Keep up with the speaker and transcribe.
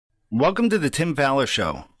Welcome to the Tim Fowler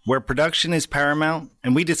Show, where production is paramount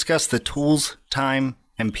and we discuss the tools, time,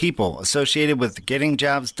 and people associated with getting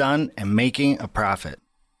jobs done and making a profit.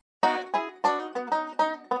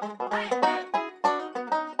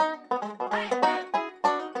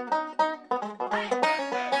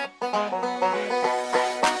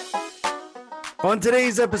 On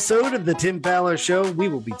today's episode of the Tim Fowler Show, we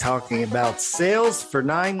will be talking about sales for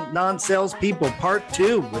non-sales people, part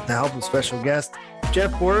 2, with the help of special guest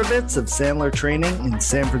Jeff Borovitz of Sandler Training in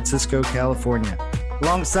San Francisco, California.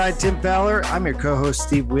 Alongside Tim Fowler, I'm your co-host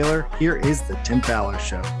Steve Wheeler. Here is the Tim Fowler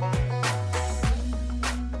Show.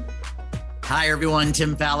 Hi everyone,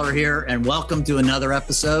 Tim Fowler here, and welcome to another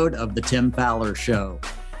episode of the Tim Fowler Show.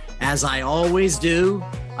 As I always do,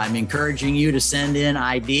 I'm encouraging you to send in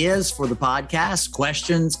ideas for the podcast,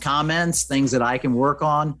 questions, comments, things that I can work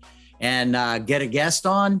on and get a guest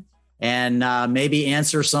on and maybe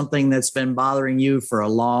answer something that's been bothering you for a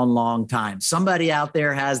long, long time. Somebody out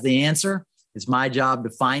there has the answer. It's my job to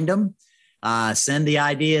find them. Send the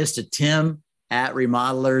ideas to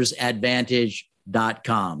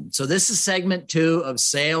tim@remodelersadvantage.com. So this is segment 2 of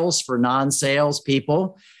sales for non-sales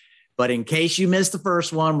people. But in case you missed the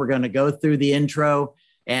first one, we're going to go through the intro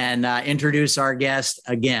and introduce our guest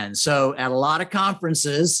again. So at a lot of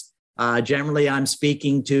conferences, generally I'm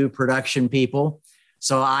speaking to production people.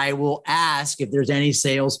 So I will ask if there's any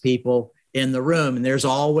salespeople in the room, and there's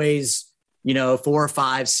always, 4 or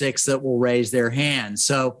 5, 6 that will raise their hands.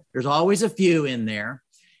 So there's always a few in there.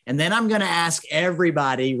 And then I'm going to ask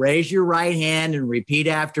everybody, raise your right hand and repeat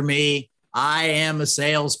after me. I am a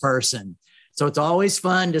salesperson. So it's always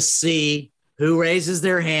fun to see who raises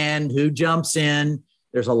their hand, who jumps in.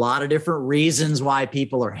 There's a lot of different reasons why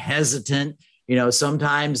people are hesitant.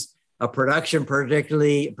 Sometimes a production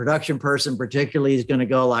person particularly is going to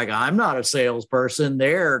go like, I'm not a salesperson.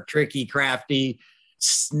 They're tricky, crafty,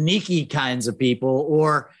 sneaky kinds of people.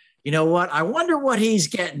 Or, you know what? I wonder what he's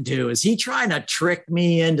getting to. Is he trying to trick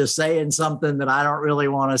me into saying something that I don't really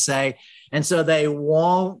want to say? And so they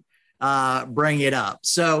won't bring it up.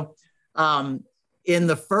 So in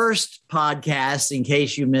the first podcast, in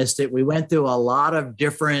case you missed it, we went through a lot of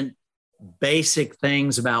different basic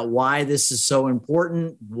things about why this is so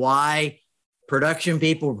important, why production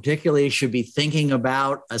people particularly should be thinking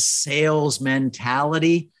about a sales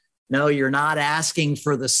mentality. No, you're not asking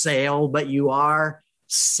for the sale, but you are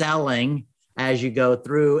selling as you go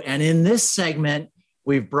through. And in this segment,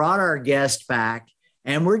 we've brought our guest back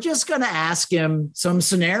and we're just going to ask him some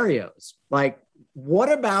scenarios like,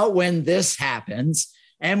 what about when this happens?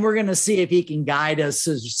 And we're going to see if he can guide us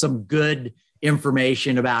to some good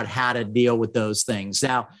information about how to deal with those things.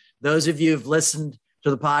 Now, those of you who've listened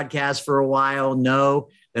to the podcast for a while know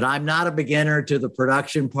that I'm not a beginner to the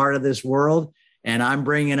production part of this world, and I'm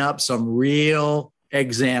bringing up some real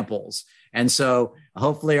examples. And so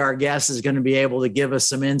hopefully our guest is going to be able to give us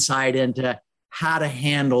some insight into how to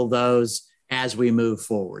handle those as we move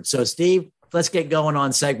forward. So Steve, let's get going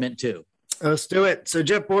on segment 2. Let's do it. So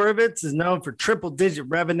Jeff Borovitz is known for triple-digit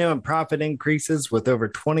revenue and profit increases with over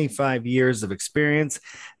 25 years of experience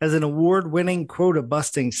as an award-winning,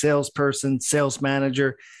 quota-busting salesperson, sales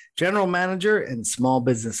manager, general manager, and small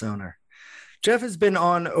business owner. Jeff has been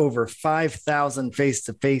on over 5,000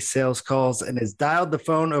 face-to-face sales calls and has dialed the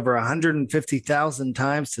phone over 150,000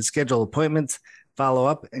 times to schedule appointments, follow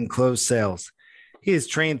up, and close sales. He has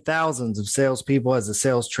trained thousands of salespeople as a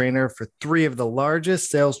sales trainer for 3 of the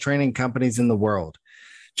largest sales training companies in the world.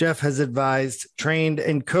 Jeff has advised, trained,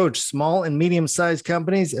 and coached small and medium-sized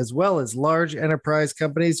companies as well as large enterprise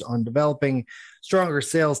companies on developing stronger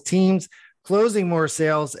sales teams, closing more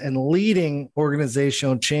sales, and leading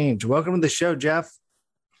organizational change. Welcome to the show, Jeff.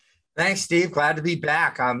 Thanks, Steve. Glad to be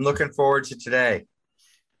back. I'm looking forward to today.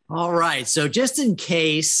 All right. So just in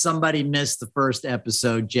case somebody missed the first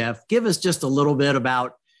episode, Jeff, give us just a little bit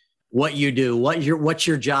about what you do. What's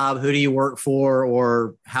your job? Who do you work for?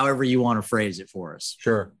 Or however you want to phrase it for us.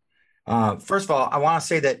 Sure. First of all, I want to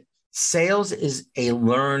say that sales is a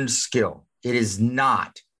learned skill. It is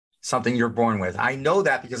not something you're born with. I know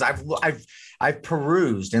that because I've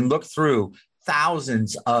perused and looked through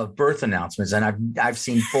thousands of birth announcements, and I've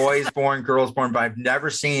seen boys born, girls born, but I've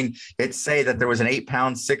never seen it say that there was an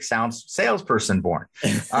 8-pound, 6-ounce salesperson born.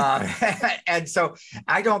 And so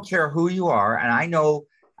I don't care who you are, and I know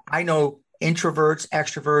introverts,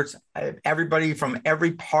 extroverts, everybody from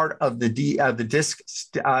every part of the DISC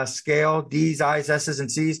scale, D's, I's, S's,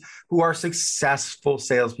 and C's, who are successful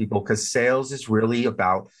salespeople, because sales is really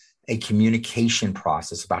about a communication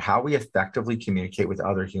process about how we effectively communicate with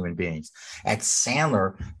other human beings. At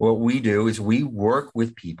Sandler, what we do is we work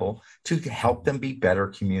with people to help them be better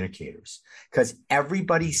communicators, because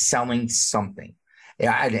everybody's selling something.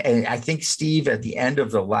 And I think Steve, at the end of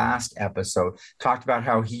the last episode, talked about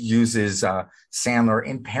how he uses Sandler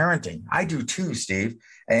in parenting. I do too, Steve.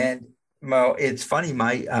 And well, it's funny.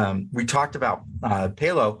 We talked about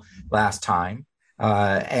Palo last time,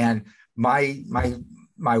 and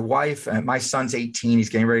my wife, my son's 18. He's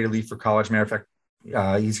getting ready to leave for college. Matter of fact,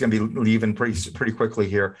 he's going to be leaving pretty quickly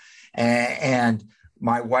here, and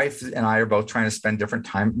my wife and I are both trying to spend different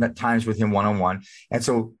times with him one-on-one. And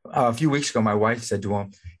so a few weeks ago, my wife said to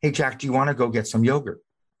him, "Hey, Jack, do you want to go get some yogurt,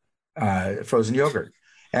 frozen yogurt?"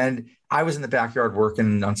 And I was in the backyard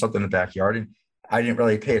working on something in the backyard, and I didn't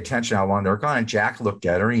really pay attention how long they were gone. And Jack looked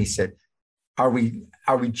at her and he said, Are we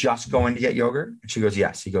just going to get yogurt? And she goes,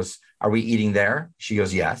 "Yes." He goes, "Are we eating there?" She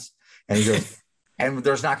goes, "Yes." And he goes, "And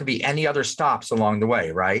there's not going to be any other stops along the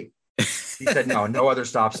way, right?" He said, no other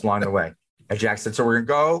stops along the way. And Jack said, "So we're going to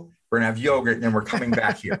go, we're going to have yogurt, and then we're coming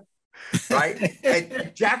back here." Right.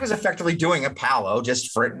 And Jack was effectively doing a Palo,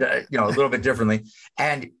 just for, a little bit differently.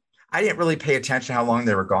 And I didn't really pay attention how long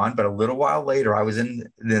they were gone, but a little while later, I was in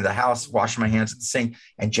the house washing my hands at the sink,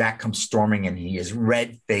 and Jack comes storming in. He is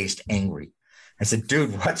red-faced, angry. I said,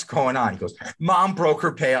 "Dude, what's going on?" He goes, "Mom broke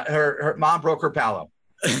her mom broke her Palo."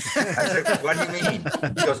 I said, "What do you mean?"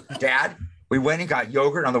 He goes, "Dad, we went and got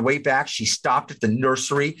yogurt. On the way back, she stopped at the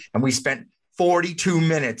nursery, and we spent 42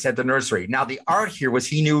 minutes at the nursery." Now, the art here was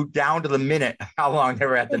he knew down to the minute how long they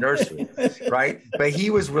were at the nursery, right? But he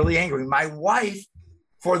was really angry. My wife,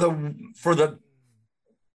 for the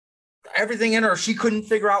everything in her, she couldn't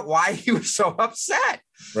figure out why he was so upset.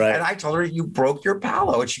 Right. And I told her, "You broke your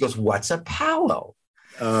Palo." And she goes, "What's a Palo?"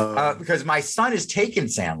 Because my son has taken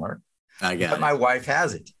Sandler, but my wife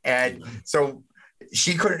hasn't. And so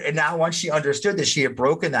she couldn't. And now once she understood that she had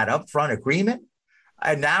broken that upfront agreement,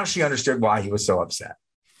 and now she understood why he was so upset.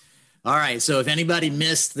 All right. So if anybody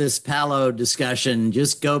missed this Palo discussion,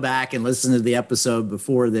 just go back and listen to the episode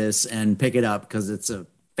before this and pick it up, because it's a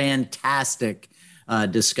fantastic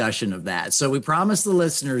discussion of that. So we promised the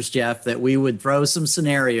listeners, Jeff, that we would throw some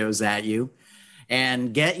scenarios at you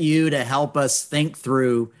and get you to help us think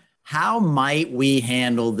through how might we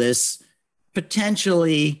handle this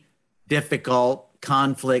potentially difficult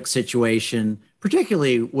conflict situation,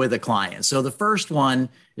 particularly with a client. So the first one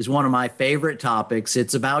is one of my favorite topics.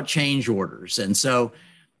 It's about change orders. And so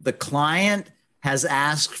the client has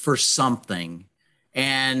asked for something,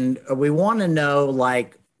 and we want to know,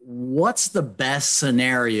 like, what's the best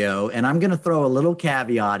scenario? And I'm going to throw a little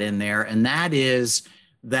caveat in there, and that is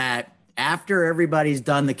that after everybody's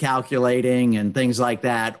done the calculating and things like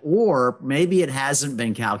that, or maybe it hasn't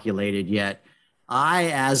been calculated yet, I,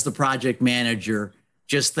 as the project manager,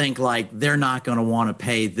 just think like they're not going to want to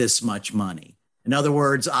pay this much money. In other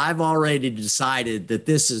words, I've already decided that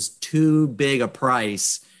this is too big a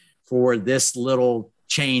price for this little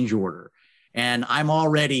change order. And I'm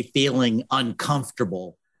already feeling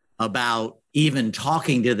uncomfortable about even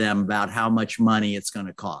talking to them about how much money it's going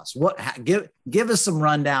to cost. Give us some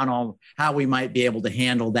rundown on how we might be able to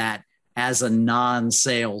handle that as a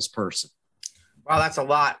non-sales person. Wow, that's a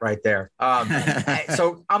lot right there.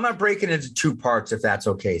 So I'm going to break it into two parts, if that's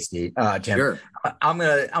okay, Steve. Tim. Sure. I'm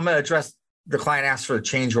going to address the client asks for a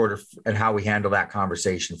change order and how we handle that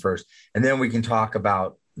conversation first, and then we can talk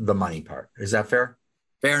about the money part. Is that fair?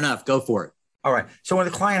 Fair enough. Go for it. All right. So when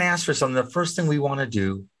the client asks for something, the first thing we want to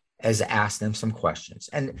do is ask them some questions.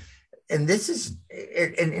 And this is,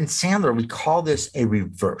 in Sandler, we call this a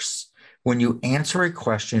reverse. When you answer a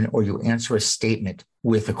question or you answer a statement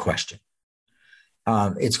with a question,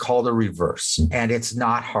 it's called a reverse, and it's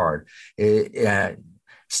not hard.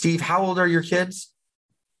 Steve, how old are your kids?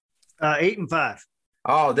 8 and 5.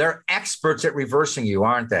 Oh, they're experts at reversing you,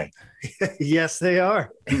 aren't they? Yes, they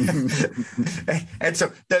are. And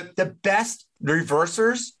so the best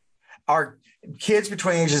reversers are kids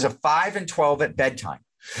between ages of 5 and 12 at bedtime.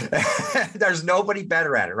 There's nobody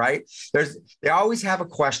better at it, right? They always have a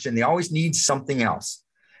question. They always need something else,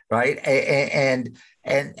 right? And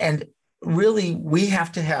really, we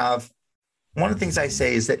have to have, one of the things I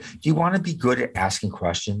say is that if you want to be good at asking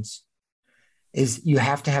questions, is you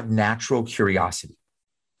have to have natural curiosity.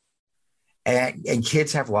 And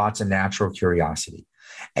kids have lots of natural curiosity.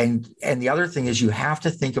 And the other thing is you have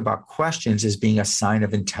to think about questions as being a sign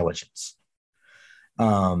of intelligence.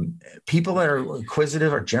 People that are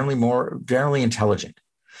inquisitive are generally intelligent.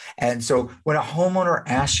 And so when a homeowner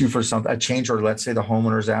asks you for a change order, let's say the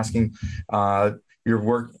homeowner is asking your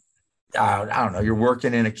work, I don't know, you're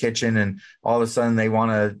working in a kitchen and all of a sudden they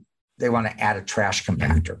want to they want to add a trash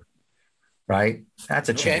compactor, right? That's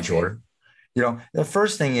a change order. You know, the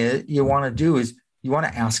first thing you want to do is you want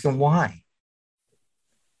to ask them why,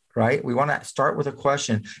 right? We want to start with a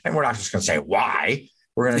question, and we're not just going to say why.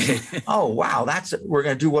 We're going to say, oh, wow, we're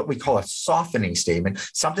going to do what we call a softening statement,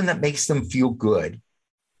 something that makes them feel good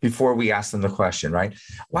before we ask them the question, right?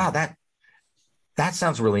 Wow, that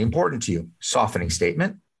sounds really important to you. Softening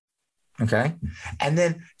statement. Okay. And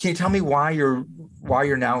then can you tell me why you're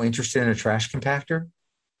now interested in a trash compactor?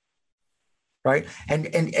 Right.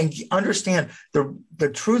 And understand the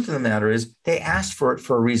truth of the matter is they asked for it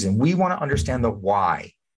for a reason. We want to understand the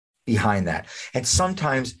why behind that. And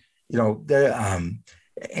sometimes, you know,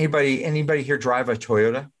 anybody here drive a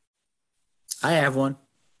Toyota? I have one.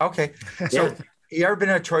 Okay. So you ever been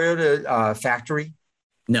in a Toyota factory?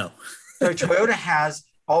 No. So Toyota has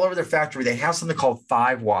all over their factory, they have something called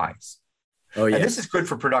 5 whys. Oh, yeah. And this is good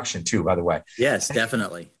for production too, by the way. Yes,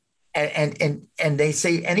 definitely. And they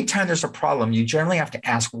say anytime there's a problem, you generally have to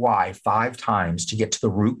ask why 5 times to get to the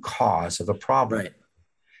root cause of the problem.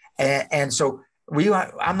 Right. And so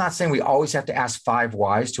I'm not saying we always have to ask 5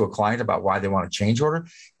 whys to a client about why they want a change order,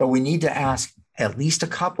 but we need to ask at least a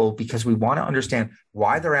couple because we want to understand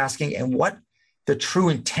why they're asking and what the true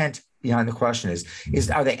intent behind the question is.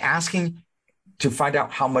 Are they asking to find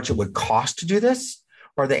out how much it would cost to do this?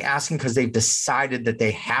 Or are they asking because they've decided that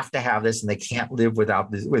they have to have this and they can't live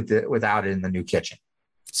without it in the new kitchen?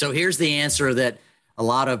 So here's the answer that a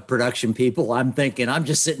lot of production people, I'm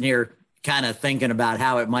just sitting here kind of thinking about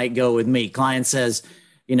how it might go with me. Client says,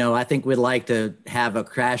 you know, I think we'd like to have a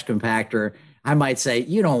trash compactor. I might say,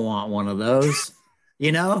 you don't want one of those.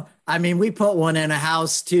 You know, I mean, we put one in a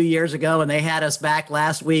house 2 years ago and they had us back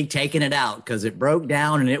last week taking it out because it broke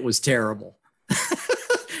down and it was terrible.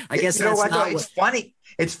 I guess you know what? It's funny.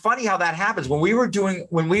 It's funny how that happens. When we were doing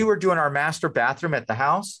our master bathroom at the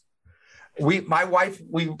house, we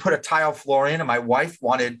put a tile floor in, and my wife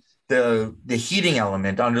wanted the heating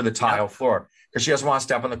element under the tile floor because she doesn't want to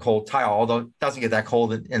step on the cold tile, although it doesn't get that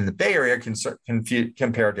cold in the Bay Area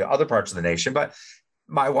compared to other parts of the nation. But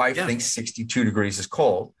my wife thinks 62 degrees is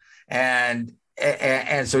cold, and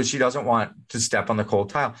so she doesn't want to step on the cold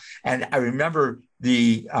tile. And I remember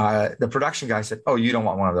the production guy said, "Oh, you don't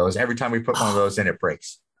want one of those. Every time we put one of those in, it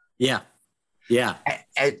breaks." Yeah.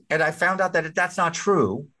 And I found out that that's not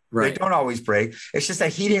true. Right. They don't always break. It's just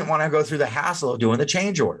that he didn't want to go through the hassle of doing the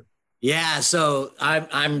change order. Yeah. So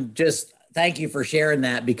I'm just, thank you for sharing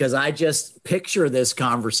that because I just picture this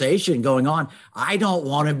conversation going on. I don't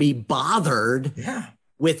want to be bothered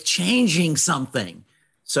with changing something.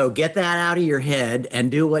 So get that out of your head and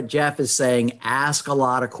do what Jeff is saying. Ask a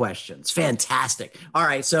lot of questions. Fantastic. All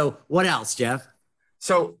right. So what else, Jeff?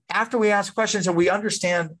 So after we ask questions and we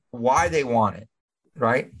understand why they want it,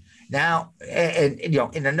 right? Now, and you know,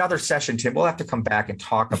 in another session, Tim, we'll have to come back and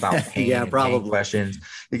talk about pain pain questions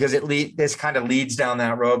because this kind of leads down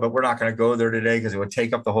that road, but we're not going to go there today because it would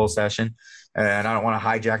take up the whole session. And I don't want to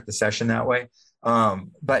hijack the session that way.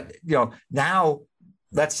 But you know, now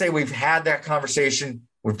let's say we've had that conversation.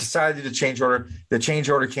 We've decided to change order. The change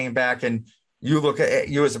order came back and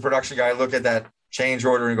you as a production guy, look at that change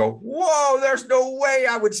order and go, whoa, there's no way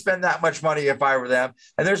I would spend that much money if I were them.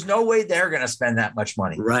 And there's no way they're going to spend that much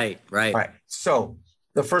money. Right. So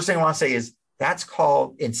the first thing I want to say is that's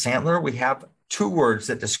called, in Sandler, we have 2 words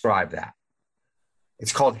that describe that.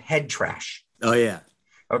 It's called head trash. Oh, yeah.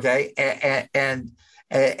 Okay. And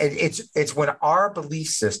it's when our belief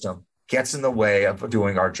system gets in the way of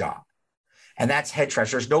doing our job. And that's head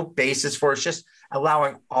trash. There's no basis for it. It's just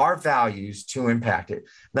allowing our values to impact it.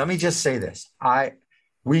 Let me just say this.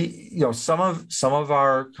 Some of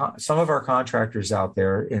our contractors out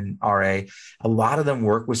there in RA, a lot of them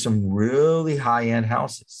work with some really high-end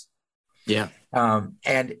houses. Yeah.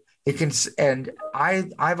 And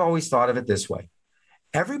I've always thought of it this way.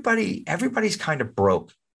 Everybody's kind of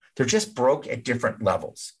broke. They're just broke at different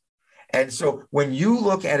levels. And so when you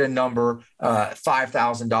look at a number,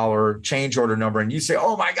 $5,000 change order number, and you say,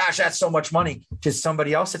 oh my gosh, that's so much money, to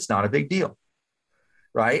somebody else, it's not a big deal.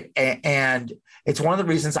 Right. And it's one of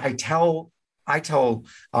the reasons I tell contracting,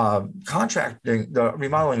 the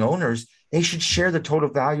remodeling owners, they should share the total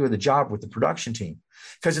value of the job with the production team.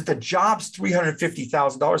 Because if the job's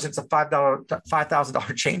 $350,000, it's a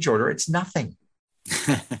 $5,000 change order. It's nothing.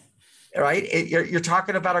 Right. You're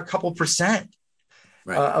talking about a couple percent.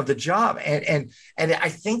 Right. Of the job. And I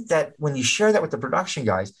think that when you share that with the production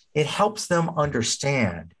guys, it helps them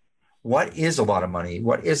understand what is a lot of money,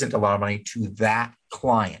 what isn't a lot of money to that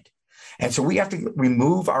client. And so we have to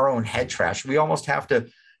remove our own head trash. We almost have to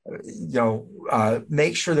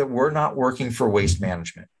make sure that we're not working for waste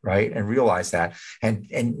management, right? And realize that, and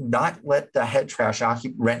not let the head trash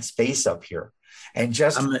rent space up here, and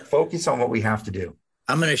just focus on what we have to do.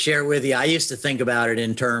 I'm going to share with you. I used to think about it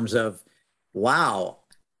in terms of, wow,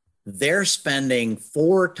 they're spending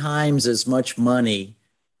 4 times as much money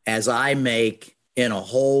as I make in a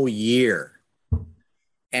whole year.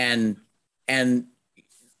 And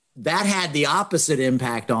that had the opposite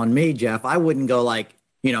impact on me, Jeff. I wouldn't go like,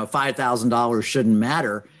 $5,000 shouldn't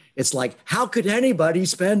matter. It's like, how could anybody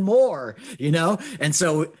spend more, And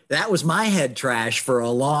so that was my head trash for a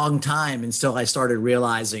long time until I started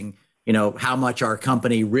realizing, how much our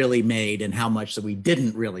company really made and how much that we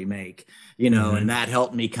didn't really make, and that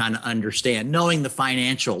helped me kind of understand. Knowing the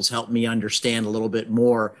financials helped me understand a little bit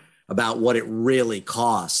more about what it really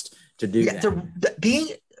cost to do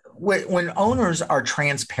that. When owners are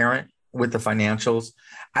transparent with the financials,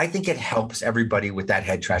 I think it helps everybody with that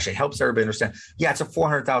head trash. It helps everybody understand, it's a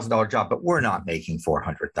 $400,000 job, but we're not making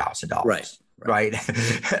 $400,000. Right.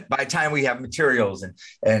 By the time we have materials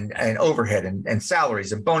and overhead and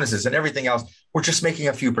salaries and bonuses and everything else, we're just making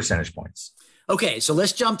a few percentage points. Okay. So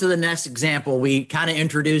let's jump to the next example. We kind of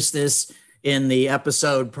introduced this in the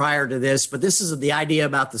episode prior to this, but this is the idea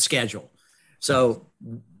about the schedule. So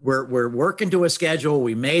we're working to a schedule.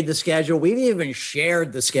 We made the schedule. We've even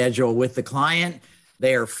shared the schedule with the client.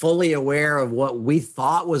 They are fully aware of what we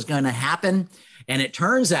thought was going to happen. And it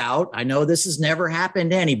turns out, I know this has never happened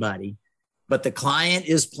to anybody, but the client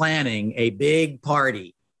is planning a big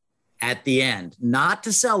party at the end, not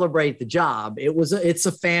to celebrate the job. It's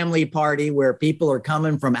a family party where people are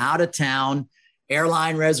coming from out of town.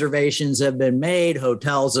 Airline reservations have been made.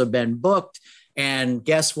 Hotels have been booked. And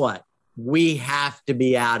guess what? We have to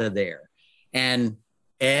be out of there. And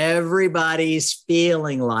everybody's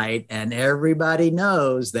feeling light, and everybody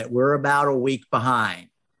knows that we're about a week behind.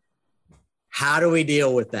 How do we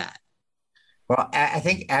deal with that? Well, I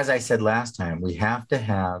think, as I said last time, we have to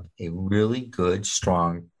have a really good,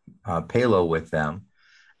 strong payload with them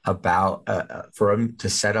about for them to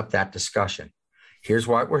set up that discussion. Here's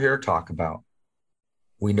what we're here to talk about.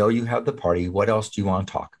 We know you have the party. What else do you want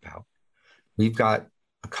to talk about? We've got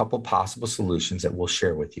a couple possible solutions that we'll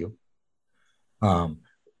share with you.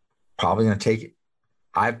 Probably going to take,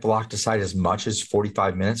 I've blocked aside as much as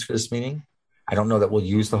 45 minutes for this meeting. I don't know that we'll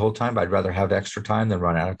use the whole time, but I'd rather have extra time than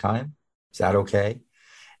run out of time. Is that okay?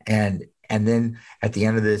 And then at the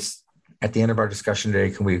end of our discussion today,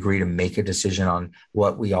 can we agree to make a decision on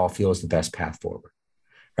what we all feel is the best path forward?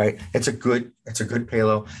 Right? It's a good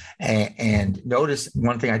payload. And notice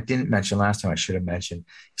one thing I didn't mention last time, I should have mentioned,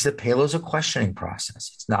 is that payload is a questioning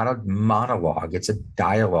process. It's not a monologue. It's a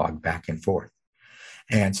dialogue back and forth.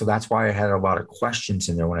 And so that's why I had a lot of questions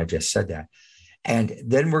in there when I just said that. And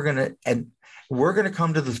then we're going to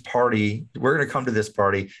come to this party. We're going to come to this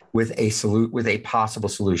party with a possible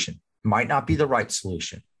solution. Might not be the right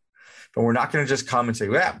solution, but we're not going to just come and say,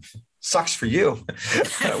 well, sucks for you.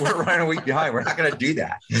 We're running a week behind. We're not going to do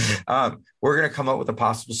that. We're going to come up with a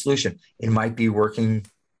possible solution. It might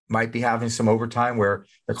be having some overtime where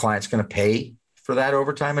the client's going to pay for that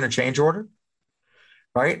overtime in a change order,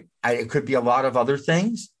 right? It could be a lot of other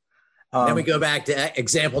things. Then we go back to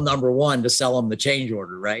example number 1 to sell them the change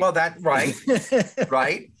order, right? Well, right.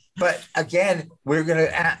 Right. But again, we're going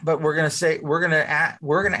to ask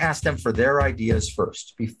them for their ideas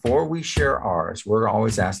first before we share ours. We're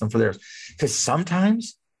always ask them for theirs, because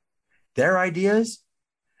sometimes their ideas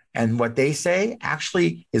and what they say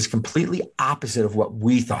actually is completely opposite of what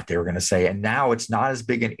we thought they were going to say. And now it's not as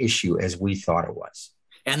big an issue as we thought it was.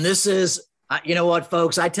 And this is, you know what,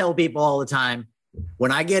 folks, I tell people all the time,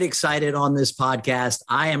 when I get excited on this podcast,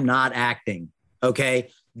 I am not acting. Okay.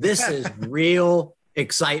 This is real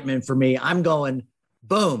excitement for me. I'm going,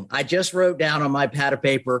 boom. I just wrote down on my pad of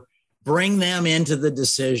paper, bring them into the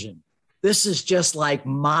decision. This is just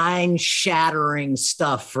mind shattering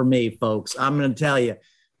stuff for me, folks. I'm going to tell you,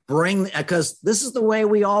 because this is the way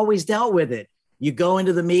we always dealt with it. You go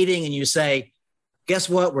into the meeting and you say, guess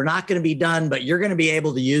what? We're not going to be done, but you're going to be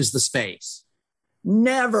able to use the space.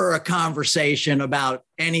 Never a conversation about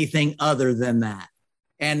anything other than that.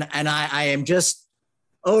 And I am just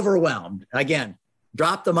overwhelmed. Again,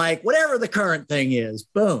 drop the mic, whatever the current thing is,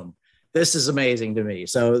 boom. This is amazing to me.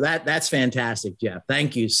 So that's fantastic, Jeff.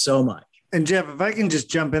 Thank you so much. And Jeff, if I can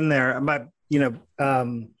just jump in there,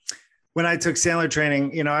 when I took sailor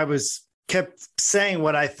training, I kept saying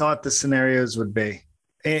what I thought the scenarios would be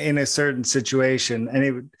in a certain situation. And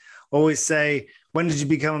he would always say, when did you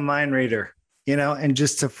become a mind reader? And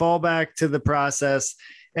just to fall back to the process.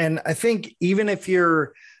 And I think even if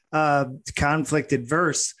you're conflict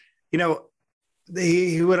adverse,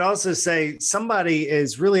 He would also say somebody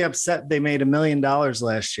is really upset they made $1 million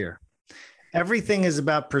last year. Everything is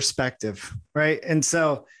about perspective, right? And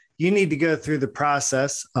so you need to go through the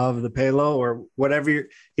process of the payload or whatever you're,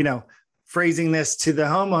 phrasing this to the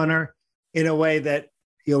homeowner in a way that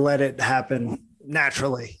you'll let it happen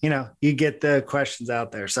naturally. You get the questions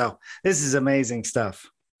out there. So this is amazing stuff.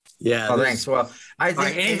 Yeah. Oh, thanks. Well, I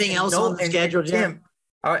think anything else on the schedule, Jim?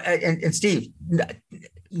 And Steve,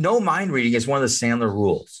 no mind reading is one of the Sandler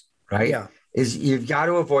rules, right? Yeah. Is you've got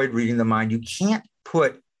to avoid reading the mind. You can't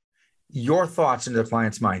put your thoughts into the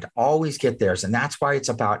client's mind. Always get theirs. And that's why it's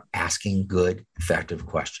about asking good, effective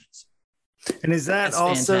questions. And is that That's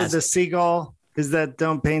also fantastic. the seagull? Is that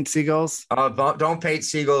don't paint seagulls? Don't paint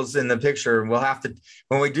seagulls in the picture. We'll have to,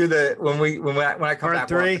 when I come back, we'll have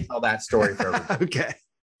to tell that story for everybody. Okay.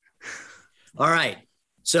 All right.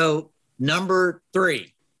 So number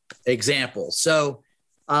 3 example. So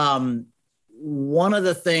one of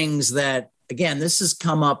the things that, again, this has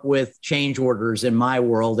come up with change orders in my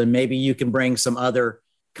world, and maybe you can bring some other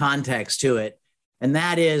context to it. And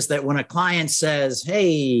that is that when a client says,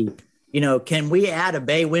 hey, can we add a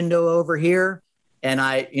bay window over here? And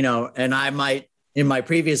I might, in my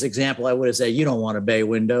previous example, I would have said, you don't want a bay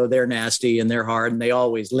window. They're nasty and they're hard and they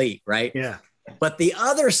always leak, right? Yeah. But the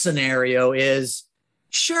other scenario is,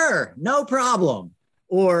 sure, no problem.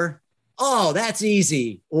 Or, oh, that's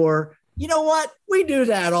easy. Or, you know what? We do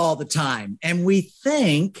that all the time. And we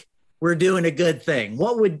think we're doing a good thing.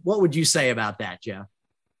 What would you say about that, Jeff?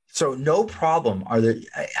 So no problem.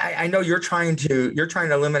 I know you're trying to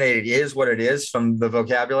eliminate it is what it is from the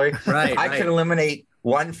vocabulary. Right. I could eliminate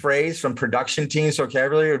one phrase from production team's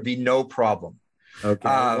vocabulary. It would be no problem. Okay.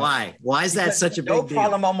 Why? Why is that such a big no deal?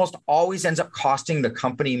 problem almost always ends up costing the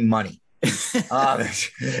company money.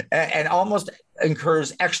 And almost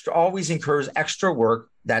always incurs extra work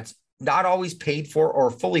that's not always paid for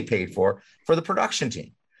or fully paid for the production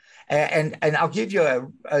team. And I'll give you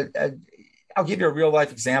a real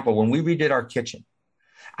life example. When we redid our kitchen,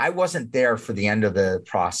 I wasn't there for the end of the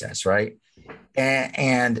process, right?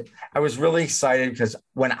 And I was really excited because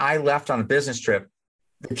when I left on a business trip,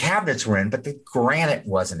 the cabinets were in, but the granite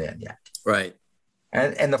wasn't in yet. Right.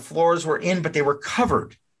 And the floors were in, but they were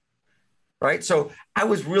covered. Right. So I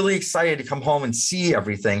was really excited to come home and see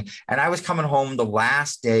everything. And I was coming home the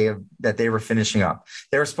last day that they were finishing up.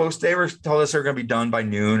 They were told us they were going to be done by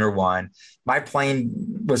noon or 1. My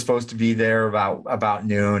plane was supposed to be there about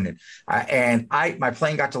noon. And my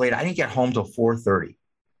plane got delayed. I didn't get home till 4:30.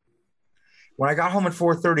 When I got home at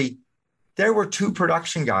 4:30, there were 2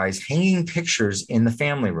 production guys hanging pictures in the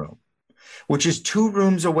family room, which is 2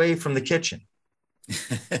 rooms away from the kitchen.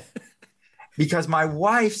 Because my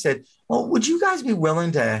wife said, well, would you guys be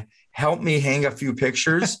willing to help me hang a few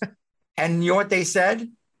pictures? And you know what they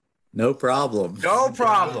said? No problem. No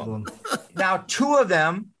problem. Now, 2 of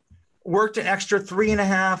them worked an extra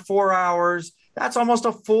 3.5, 4 hours. That's almost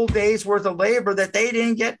a full day's worth of labor that they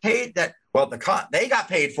didn't get paid. They got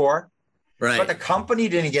paid for, right? But the company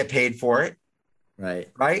didn't get paid for it. Right.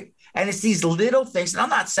 Right. And it's these little things. And I'm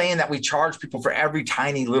not saying that we charge people for every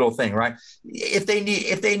tiny little thing, right? If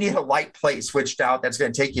they need a light plate switched out, that's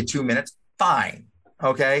going to take you 2 minutes. Fine.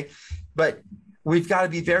 Okay. But we've got to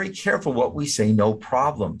be very careful what we say no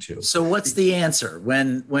problem to. So what's the answer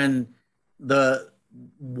when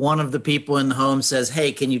one of the people in the home says,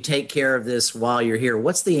 hey, can you take care of this while you're here?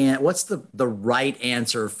 What's the right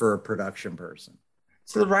answer for a production person?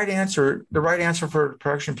 So the right answer for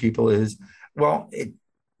production people is, well,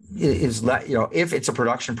 if it's a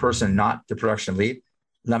production person, not the production lead,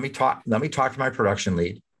 let me talk to my production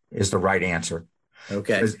lead is the right answer.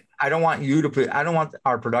 Okay. Because I don't want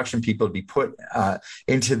our production people to be put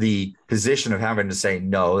into the position of having to say,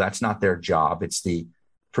 no, that's not their job. It's the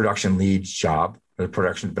production lead's job, the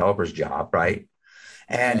production developer's job. Right.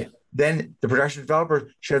 And then the production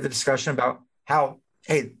developer should have the discussion about how,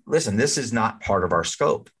 hey, listen, this is not part of our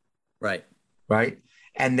scope. Right. Right.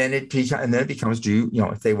 And then it becomes,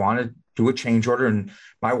 if they want to do a change order, and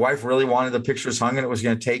my wife really wanted the pictures hung and it was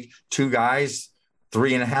going to take 2 guys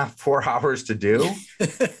 3.5, 4 hours to do,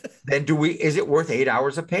 then is it worth 8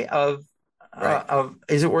 hours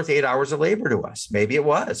is it worth 8 hours of labor to us? Maybe it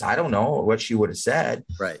was. I don't know what she would have said.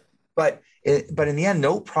 Right. But in the end,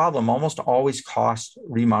 no problem almost always costs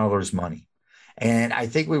remodelers money. And I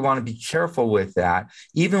think we want to be careful with that.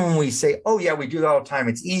 Even when we say, oh yeah, we do that all the time,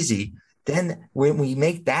 it's easy. Then when we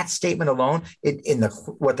make that statement alone,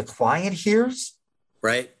 what the client hears,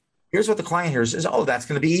 right? Here's what the client hears is, oh, that's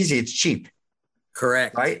going to be easy. It's cheap.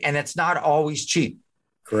 Correct. Right. And it's not always cheap.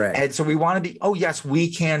 Correct. And so we want to be, oh, yes,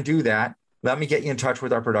 we can do that. Let me get you in touch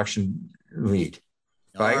with our production lead.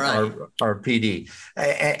 right? Right. Our PD,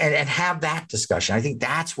 and have that discussion. I think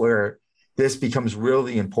that's where this becomes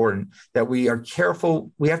really important, that we are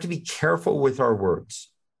careful. We have to be careful with our words.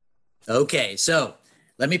 Okay. So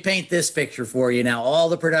let me paint this picture for you. Now, all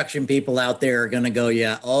the production people out there are going to go,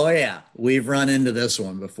 yeah, oh yeah, we've run into this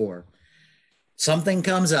one before. Something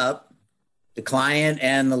comes up, the client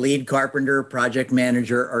and the lead carpenter project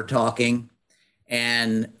manager are talking,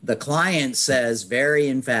 and the client says very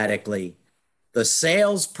emphatically, the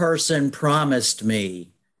salesperson promised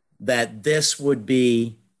me that this would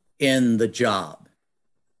be in the job.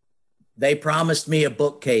 They promised me a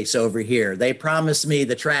bookcase over here. They promised me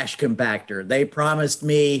the trash compactor. They promised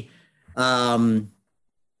me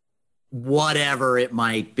whatever it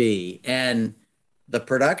might be. And the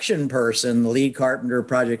production person, the lead carpenter,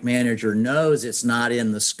 project manager, knows it's not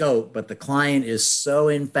in the scope, but the client is so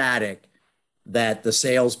emphatic that the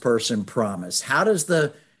salesperson promised. How does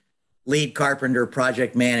the lead carpenter,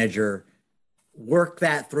 project manager work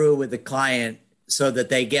that through with the client so that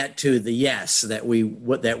they get to the yes that we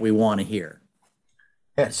want to hear?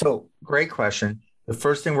 Yeah, so great question. The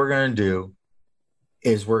first thing we're going to do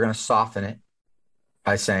is we're going to soften it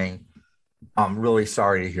by saying, I'm really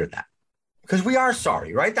sorry to hear that. Because we are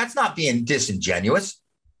sorry, right? That's not being disingenuous.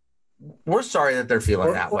 We're sorry that they're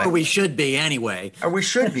feeling that way. Or we should be anyway. Or we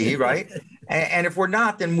should be, right? And if we're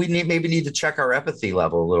not, then we maybe need to check our empathy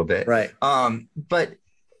level a little bit. Right. But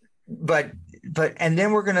and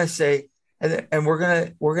then we're gonna say, and we're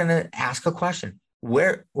gonna ask a question.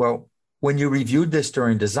 When you reviewed this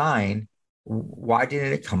during design, why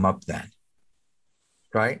didn't it come up then?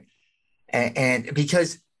 Right? And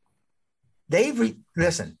because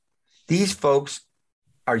listen, these folks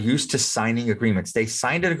are used to signing agreements. They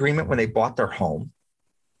signed an agreement when they bought their home,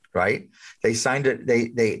 right? They signed it.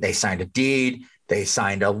 They signed a deed. They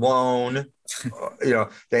signed a loan.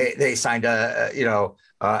 They signed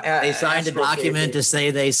they signed a document to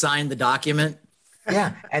say they signed the document.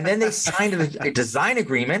 Yeah, and then they signed a design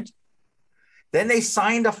agreement. Then they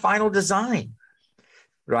signed a final design,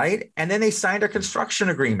 right? And then they signed a construction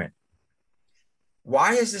agreement.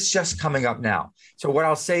 Why is this just coming up now? So what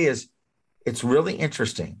I'll say is, it's really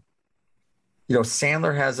interesting.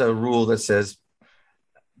 Sandler has a rule that says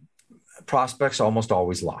prospects almost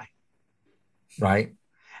always lie, right?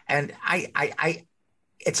 And I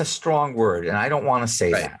it's a strong word, and I don't want to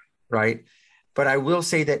say that, right? But I will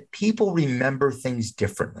say that people remember things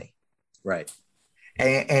differently. Right.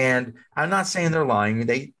 And I'm not saying they're lying.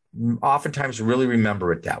 They oftentimes really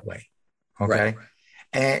remember it that way. Okay. Right.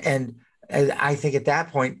 And I think at that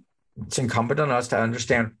point, it's incumbent on us to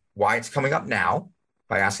understand why it's coming up now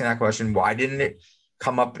by asking that question. Why didn't it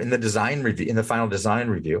come up in the design review, in the final design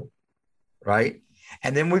review? Right.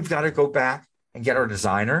 And then we've got to go back and get our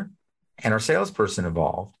designer and our salesperson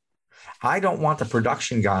involved. I don't want the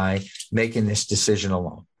production guy making this decision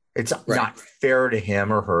alone. It's not fair to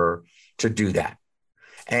him or her to do that.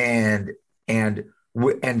 And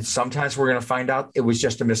sometimes we're going to find out it was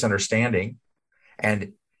just a misunderstanding,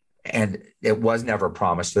 and it was never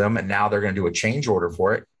promised to them, and now they're going to do a change order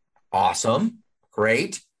for it. Awesome,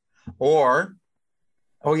 great. Or,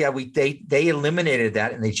 oh yeah, they eliminated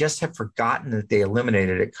that, and they just have forgotten that they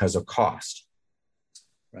eliminated it because of cost.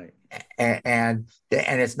 Right. And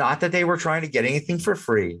it's not that they were trying to get anything for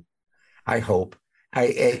free. I hope.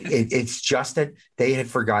 It's just that they had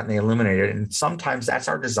forgotten they eliminated it. And sometimes that's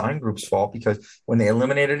our design group's fault, because when they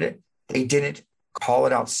eliminated it, they didn't call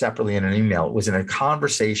it out separately in an email. It was in a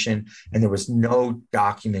conversation, and there was no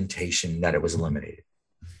documentation that it was eliminated.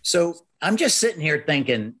 So I'm just sitting here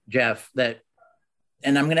thinking, Jeff,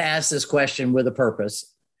 and I'm going to ask this question with a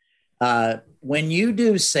purpose. When you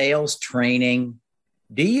do sales training,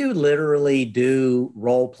 do you literally do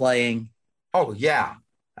role playing? Oh, yeah,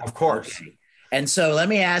 of course. Okay. And so let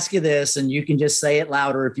me ask you this, and you can just say it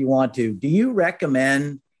louder if you want to. Do you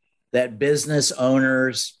recommend that business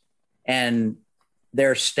owners and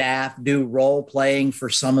their staff do role playing for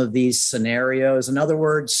some of these scenarios? In other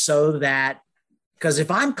words, so that, because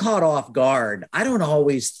if I'm caught off guard, I don't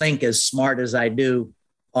always think as smart as I do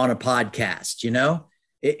on a podcast,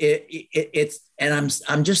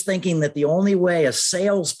 I'm just thinking that the only way a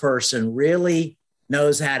salesperson really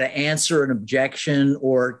knows how to answer an objection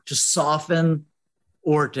or to soften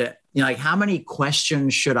or to, like, how many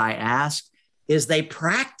questions should I ask, is they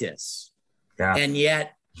practice. Yeah. And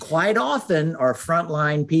yet quite often our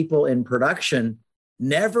frontline people in production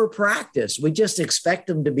never practice. We just expect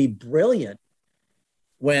them to be brilliant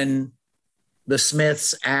when the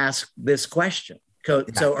Smiths ask this question.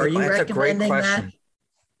 So are you recommending that?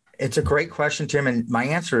 It's a great question, Tim. And my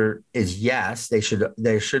answer is yes, they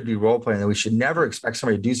should be role playing. We should never expect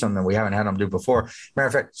somebody to do something we haven't had them do before. Matter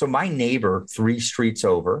of fact, so my neighbor 3 streets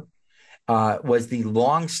over was the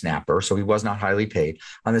long snapper, so he was not highly paid,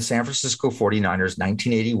 on the San Francisco 49ers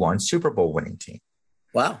 1981 Super Bowl winning team.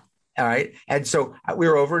 Wow. All right. And so we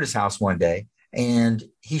were over at his house one day, and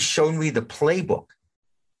he showed me the playbook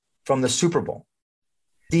from the Super Bowl.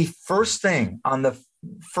 The first thing on the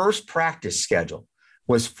first practice schedule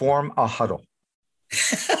was form a huddle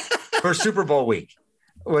for Super Bowl week.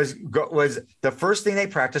 Was the first thing they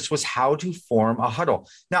practiced was how to form a huddle.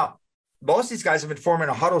 Now, most of these guys have been forming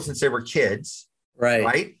a huddle since they were kids,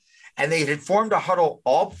 right? And they had formed a huddle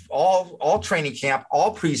all training camp,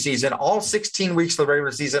 all preseason, all 16 weeks of the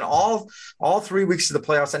regular season, all 3 weeks of the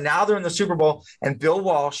playoffs, and now they're in the Super Bowl. And Bill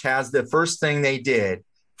Walsh has the first thing they did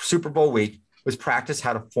Super Bowl week was practice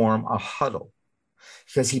how to form a huddle,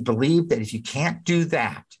 because he believed that if you can't do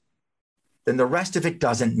that, then the rest of it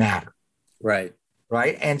doesn't matter. Right.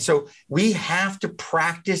 And so we have to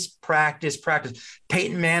practice.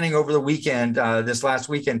 Peyton Manning over the weekend, this last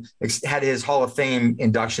weekend, had his Hall of Fame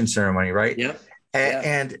induction ceremony, right? Yep.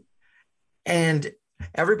 And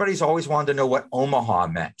everybody's always wanted to know what Omaha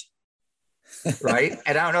meant, right?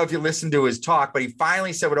 And I don't know if you listened to his talk, but he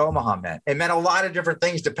finally said what Omaha meant. It meant a lot of different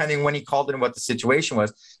things depending when he called it and what the situation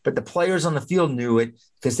was. But the players on the field knew it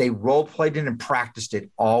because they role played it and practiced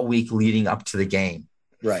it all week leading up to the game.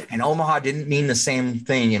 Right. And Omaha didn't mean the same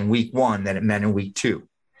thing in week 1 that it meant in week 2.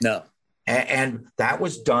 No. And that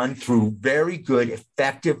was done through very good,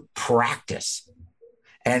 effective practice.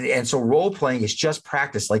 And so role playing is just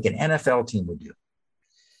practice like an NFL team would do.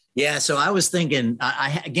 Yeah. So I was thinking,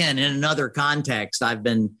 again, in another context, I've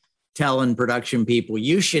been telling production people,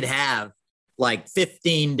 you should have like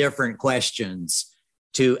 15 different questions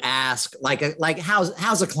to ask, like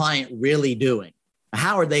how's a client really doing?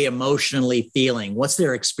 How are they emotionally feeling? What's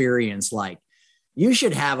their experience like? You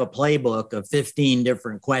should have a playbook of 15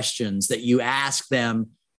 different questions that you ask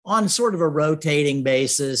them on sort of a rotating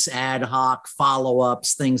basis, ad hoc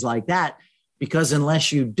follow-ups, things like that. Because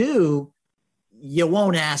unless you do, you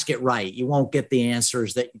won't ask it right. You won't get the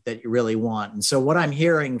answers that you really want. And so what I'm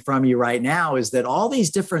hearing from you right now is that all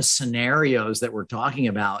these different scenarios that we're talking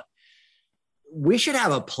about, we should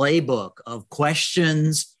have a playbook of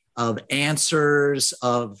questions, of answers,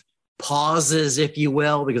 of pauses, if you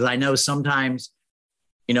will, because I know sometimes,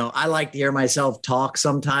 I like to hear myself talk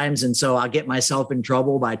sometimes. And so I'll get myself in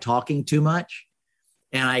trouble by talking too much.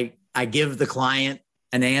 And I give the client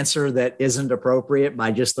an answer that isn't appropriate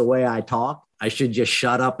by just the way I talk. I should just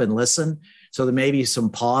shut up and listen. So that maybe some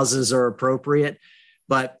pauses are appropriate.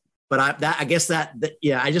 But I guess that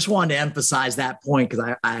I just wanted to emphasize that point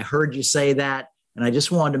because I heard you say that. And I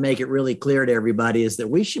just wanted to make it really clear to everybody is that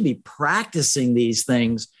we should be practicing these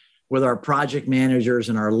things with our project managers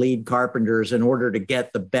and our lead carpenters in order to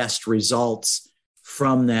get the best results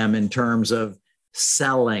from them in terms of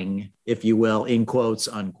selling, if you will, in quotes,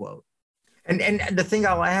 unquote. And the thing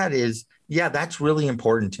I'll add is, that's really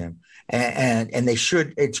important, Tim. And they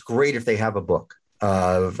should, it's great if they have a book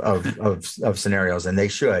of scenarios, and they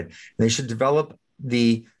should develop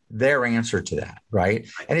their answer to that. Right.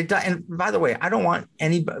 And by the way, I don't want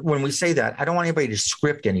anybody, when we say that, I don't want anybody to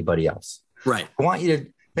script anybody else. Right. I want you to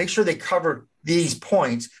make sure they cover these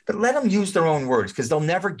points, but let them use their own words because they'll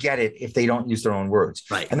never get it if they don't use their own words.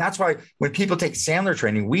 Right. And that's why when people take Sandler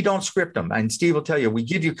training, we don't script them. And Steve will tell you, we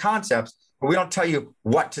give you concepts, but we don't tell you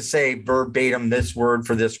what to say verbatim, this word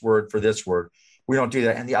for this word for this word. We don't do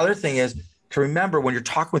that. And the other thing is to remember when you're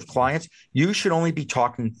talking with clients, you should only be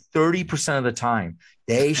talking 30% of the time.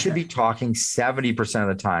 They should be talking 70% of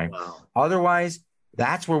the time. Wow. Otherwise,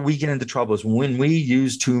 that's where we get into trouble is when we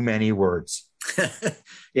use too many words.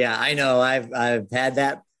 Yeah, I know. I've had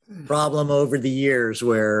that problem over the years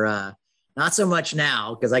where not so much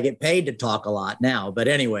now because I get paid to talk a lot now. But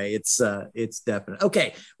anyway, it's definite.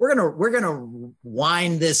 Okay, we're gonna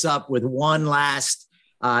wind this up with one last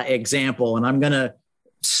example, and I'm gonna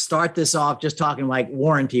start this off just talking like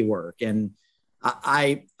warranty work. And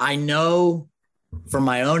I know from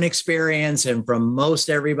my own experience and from most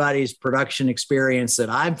everybody's production experience that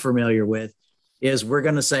I'm familiar with is we're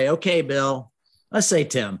going to say, okay, Bill, let's say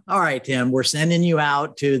Tim. All right, Tim, we're sending you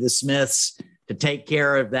out to the Smiths to take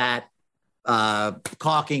care of that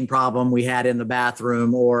caulking problem we had in the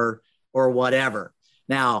bathroom or whatever.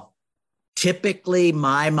 Now, typically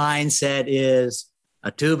my mindset is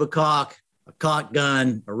a tube of caulk, a caulk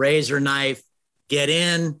gun, a razor knife, get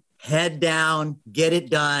in, head down, get it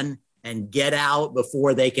done, and get out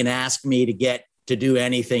before they can ask me to do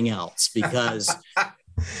anything else because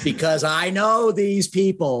because I know these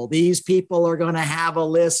people are going to have a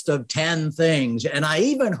list of 10 things. And I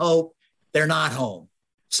even hope they're not home,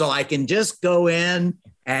 so I can just go in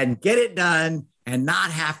and get it done and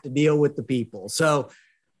not have to deal with the people. So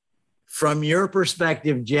from your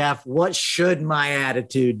perspective, Jeff, what should my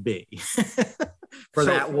attitude be for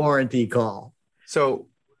that warranty call? So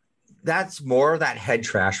that's more of that head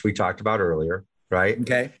trash we talked about earlier, right?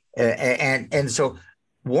 Okay. And so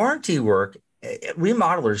warranty work,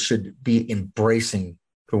 remodelers should be embracing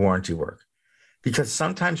the warranty work, because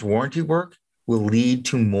sometimes warranty work will lead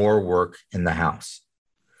to more work in the house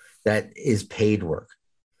that is paid work.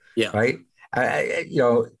 Yeah. Right.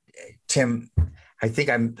 Tim, I think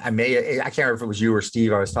I can't remember if it was you or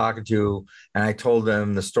Steve I was talking to, and I told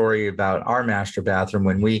them the story about our master bathroom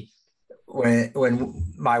when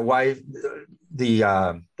my wife,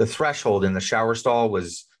 the threshold in the shower stall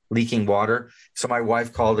was leaking water. So my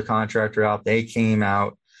wife called the contractor out. They came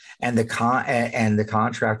out, and the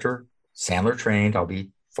contractor, Sandler trained, I'll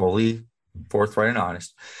be fully forthright and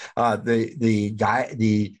honest.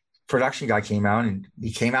 The production guy came out, and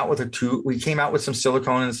he came out with we came out with some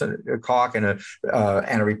silicone and a caulk and a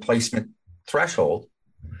replacement threshold.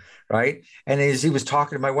 Right. And as he was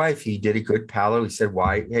talking to my wife, he did a good palo. He said,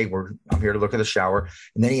 "Why? Hey, I'm here to look at the shower."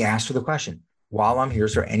 And then he asked her the question, "While I'm here,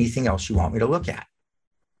 is there anything else you want me to look at?"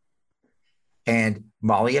 And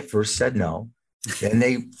Molly at first said no. Then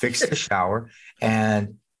they fixed the shower,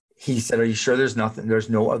 and he said, "Are you sure there's nothing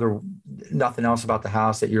else about the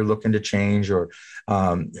house that you're looking to change or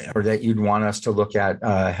that you'd want us to look at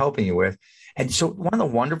helping you with?" And so one of the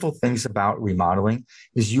wonderful things about remodeling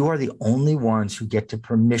is you are the only ones who get the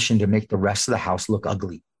permission to make the rest of the house look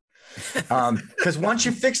ugly. Because once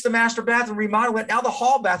you fix the master bathroom, remodel it, now the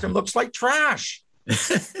hall bathroom looks like trash.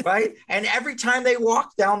 Right. And every time they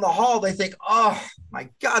walk down the hall, they think, "Oh my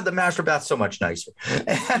God, the master bath's so much nicer."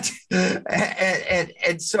 And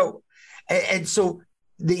so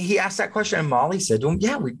he asked that question, and Molly said to him,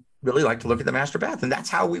 "Yeah, we really like to look at the master bath." And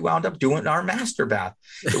that's how we wound up doing our master bath.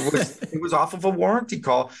 It was off of a warranty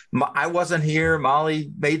call. I wasn't here.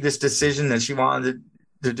 Molly made this decision that she wanted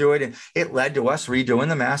to do it, and it led to us redoing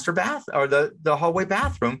the master bath or the hallway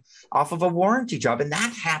bathroom off of a warranty job. And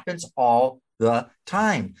that happens all the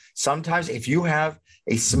time. Sometimes if you're a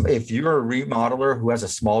remodeler who has a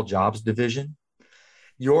small jobs division,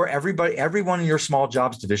 everyone in your small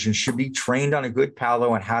jobs division should be trained on a good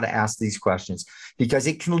palo on how to ask these questions, because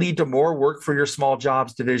it can lead to more work for your small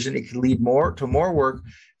jobs division. It can lead to more work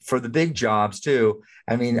for the big jobs too.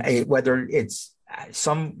 I mean, whether it's a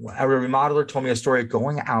remodeler told me a story of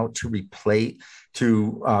going out to replace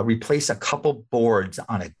a couple boards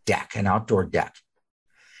on a deck, an outdoor deck.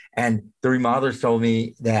 And the remodeler told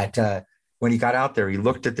me that when he got out there, he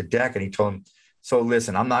looked at the deck and he told him, "So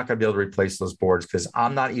listen, I'm not going to be able to replace those boards because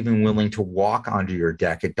I'm not even willing to walk onto your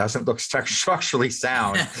deck. It doesn't look structurally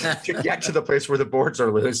sound to get to the place where the boards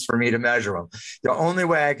are loose for me to measure them. The only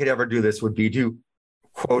way I could ever do this would be to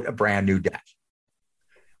quote a brand new deck."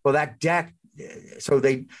 Well, that deck, so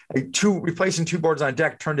replacing two boards on a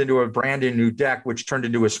deck turned into a brand new deck, which turned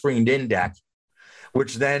into a screened in deck,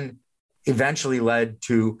 which then eventually led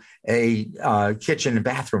to a kitchen and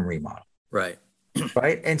bathroom remodel. Right.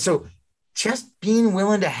 Right. And so just being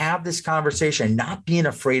willing to have this conversation, not being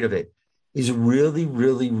afraid of it, is really,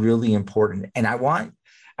 really, really important. And I want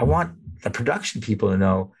the production people to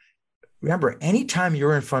know, remember, anytime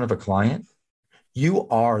you're in front of a client, you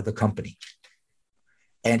are the company.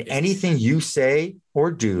 And anything you say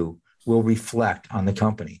or do will reflect on the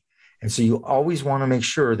company. And so you always want to make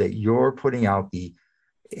sure that you're putting out the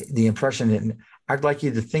impression. And I'd like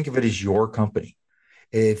you to think of it as your company.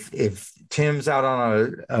 If Tim's out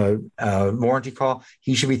on a warranty call,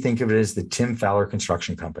 he should be thinking of it as the Tim Fowler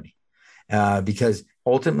Construction Company, because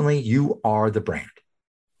ultimately you are the brand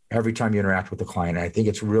every time you interact with the client. And I think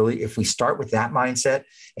it's really, if we start with that mindset,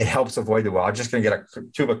 it helps avoid I'm just going to get a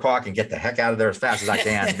tube of caulk and get the heck out of there as fast as I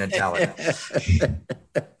can and then tell it.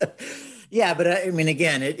 Yeah, but I mean,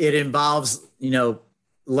 again, it involves,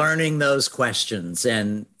 learning those questions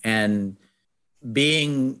and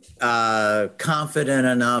being confident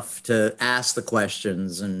enough to ask the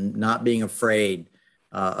questions and not being afraid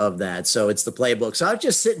of that. So it's the playbook. So I was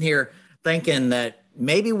just sitting here thinking that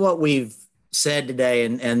maybe what we've said today,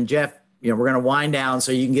 and Jeff, we're going to wind down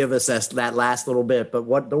so you can give us that last little bit.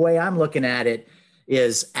 But the way I'm looking at it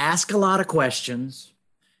is ask a lot of questions,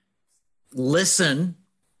 listen.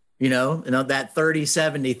 That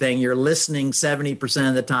 30-70 thing, you're listening 70%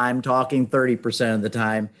 of the time, talking 30% of the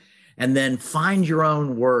time, and then find your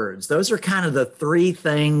own words. Those are kind of the three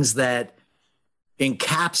things that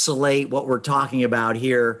encapsulate what we're talking about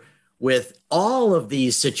here with all of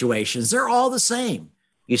these situations, they're all the same.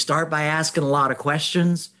 You start by asking a lot of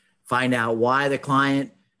questions, find out what the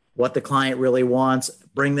client really wants,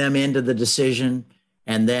 bring them into the decision,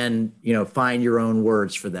 and then, find your own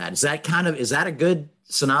words for that. Is that a good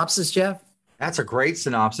synopsis, Jeff? That's a great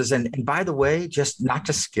synopsis. And by the way, just not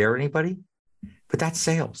to scare anybody, but that's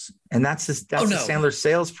sales. And that's the Sandler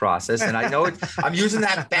sales process. And I know I'm using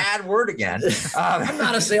that bad word again. I'm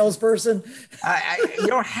not a salesperson. You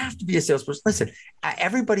don't have to be a salesperson. Listen,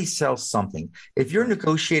 everybody sells something. If you're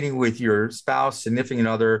negotiating with your spouse, significant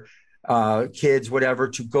other, kids, whatever,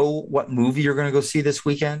 to go what movie you're going to go see this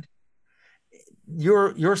weekend,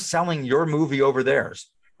 you're selling your movie over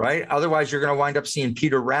theirs. Right. Otherwise, you're going to wind up seeing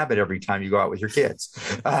Peter Rabbit every time you go out with your kids.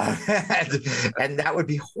 And that would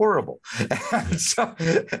be horrible. So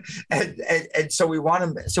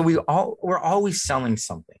we're always selling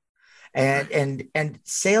something. And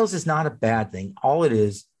sales is not a bad thing. All it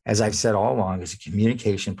is, as I've said all along, is a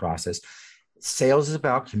communication process. Sales is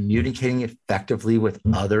about communicating effectively with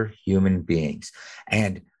other human beings.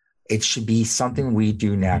 And it should be something we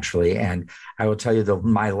do naturally. And I will tell you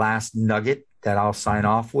my last nugget that I'll sign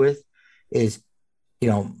off with is,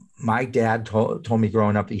 my dad told me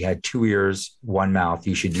growing up, he had 2 ears, 1 mouth.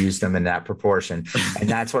 You should use them in that proportion. And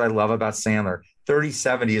that's what I love about Sandler.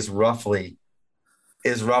 30/70 is roughly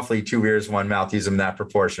 2 ears, 1 mouth. Use them in that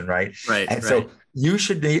proportion. Right. Right. And so you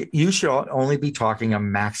should only be talking a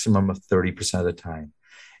maximum of 30% of the time.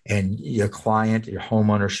 And your client, your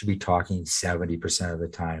homeowner should be talking 70% of the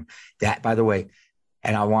time. That, by the way,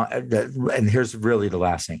 and here's really the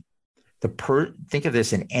last thing. Think of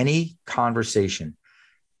this in any conversation.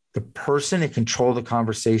 The person in control of the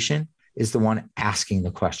conversation is the one asking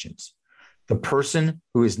the questions. The person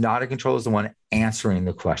who is not in control is the one answering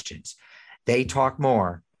the questions. They talk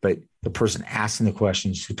more, but the person asking the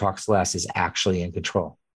questions who talks less is actually in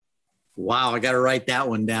control. Wow. I got to write that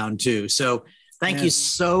one down too. So thank you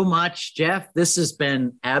so much, Jeff. This has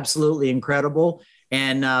been absolutely incredible.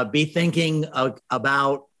 And be thinking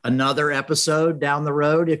about another episode down the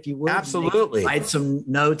road, if you would. Absolutely. Write some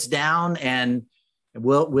notes down, and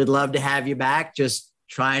we'd love to have you back. Just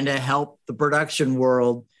trying to help the production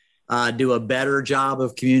world do a better job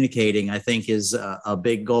of communicating, I think, is a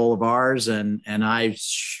big goal of ours. And I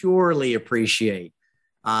surely appreciate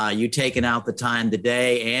you taking out the time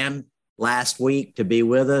today and last week to be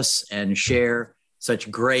with us and share such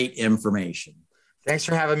great information. Thanks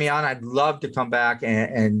for having me on. I'd love to come back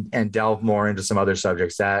and delve more into some other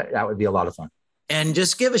subjects. That would be a lot of fun. And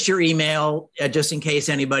just give us your email, just in case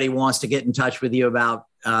anybody wants to get in touch with you about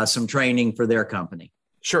some training for their company.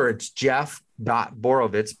 Sure. It's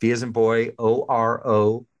Jeff.Borovitz, B as in boy,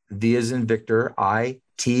 O-R-O, V as in Victor,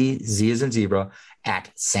 I-T-Z as in zebra,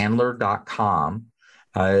 at Sandler.com.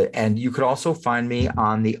 And you could also find me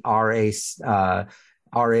on the RA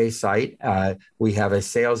site. We have a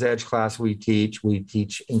sales edge class we teach. We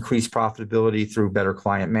teach increased profitability through better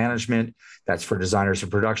client management. That's for designers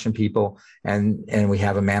and production people. And we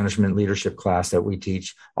have a management leadership class that we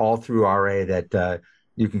teach all through RA that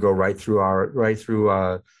you can go right through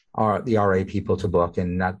the RA people to book.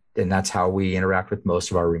 And that's how we interact with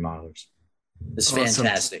most of our remodelers. It's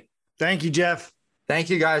fantastic. Thank you, Jeff. Thank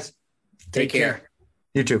you, guys. Take care.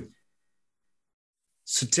 You too.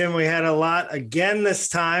 So, Tim, we had a lot again this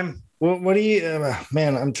time. What do you,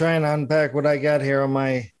 man, I'm trying to unpack what I got here on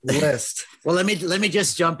my list. Well, let me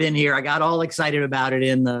just jump in here. I got all excited about it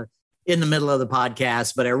in the middle of the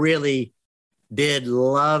podcast, but I really did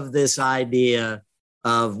love this idea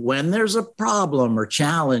of when there's a problem or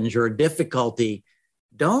challenge or difficulty,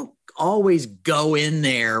 don't always go in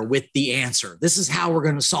there with the answer. This is how we're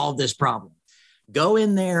going to solve this problem. Go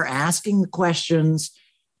in there asking the questions,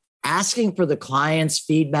 asking for the client's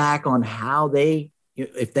feedback on how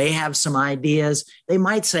if they have some ideas. They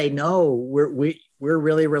might say, no, we're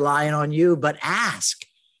really relying on you, but ask.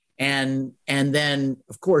 And then,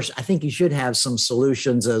 of course, I think you should have some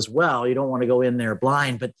solutions as well. You don't want to go in there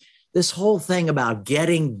blind, but this whole thing about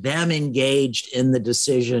getting them engaged in the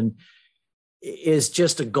decision is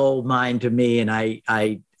just a gold mine to me. And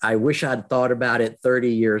I wish I'd thought about it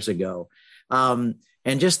 30 years ago. And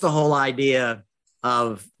just the whole idea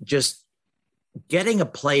of just getting a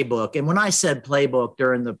playbook. And when I said playbook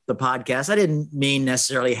during the podcast, I didn't mean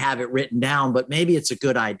necessarily have it written down, but maybe it's a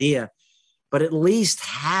good idea. But at least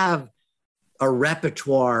have a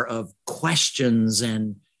repertoire of questions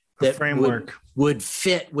and that framework would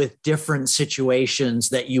fit with different situations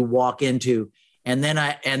that you walk into. And then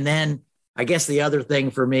I guess the other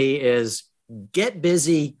thing for me is get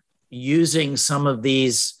busy using some of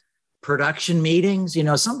these production meetings.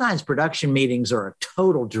 Sometimes production meetings are a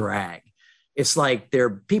total drag. It's like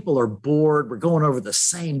people are bored. We're going over the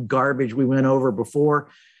same garbage we went over before.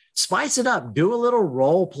 Spice it up. Do a little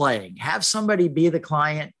role playing. Have somebody be the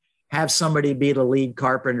client. Have somebody be the lead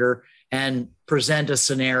carpenter and present a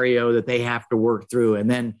scenario that they have to work through.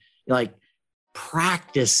 And then like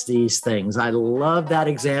practice these things. I love that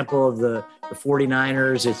example of the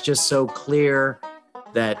 49ers. It's just so clear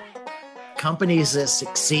that companies that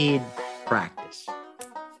succeed practice.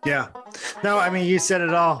 Yeah. No, I mean, you said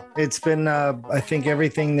it all. It's been, I think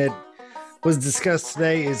everything that was discussed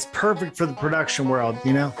today is perfect for the production world,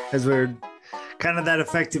 as we're kind of that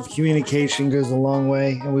effective communication goes a long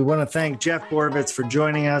way. And we want to thank Jeff Borovitz for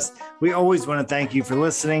joining us. We always want to thank you for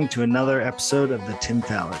listening to another episode of The Tim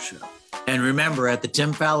Fowler Show. And remember, at The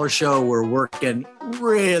Tim Fowler Show, we're working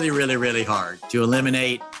really, really, really hard to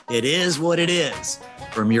eliminate "it is what it is"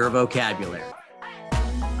 from your vocabulary.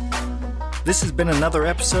 This has been another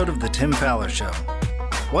episode of The Tim Fowler Show.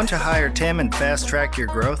 Want to hire Tim and fast track your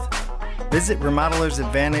growth? Visit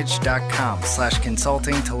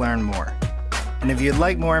remodelersadvantage.com/consulting to learn more. And if you'd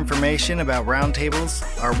like more information about Roundtables,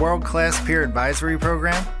 our world-class peer advisory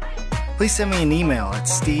program, please send me an email at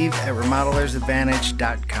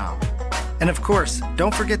steve@remodelersadvantage.com. And of course,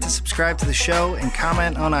 don't forget to subscribe to the show and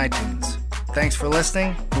comment on iTunes. Thanks for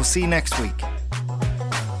listening. We'll see you next week.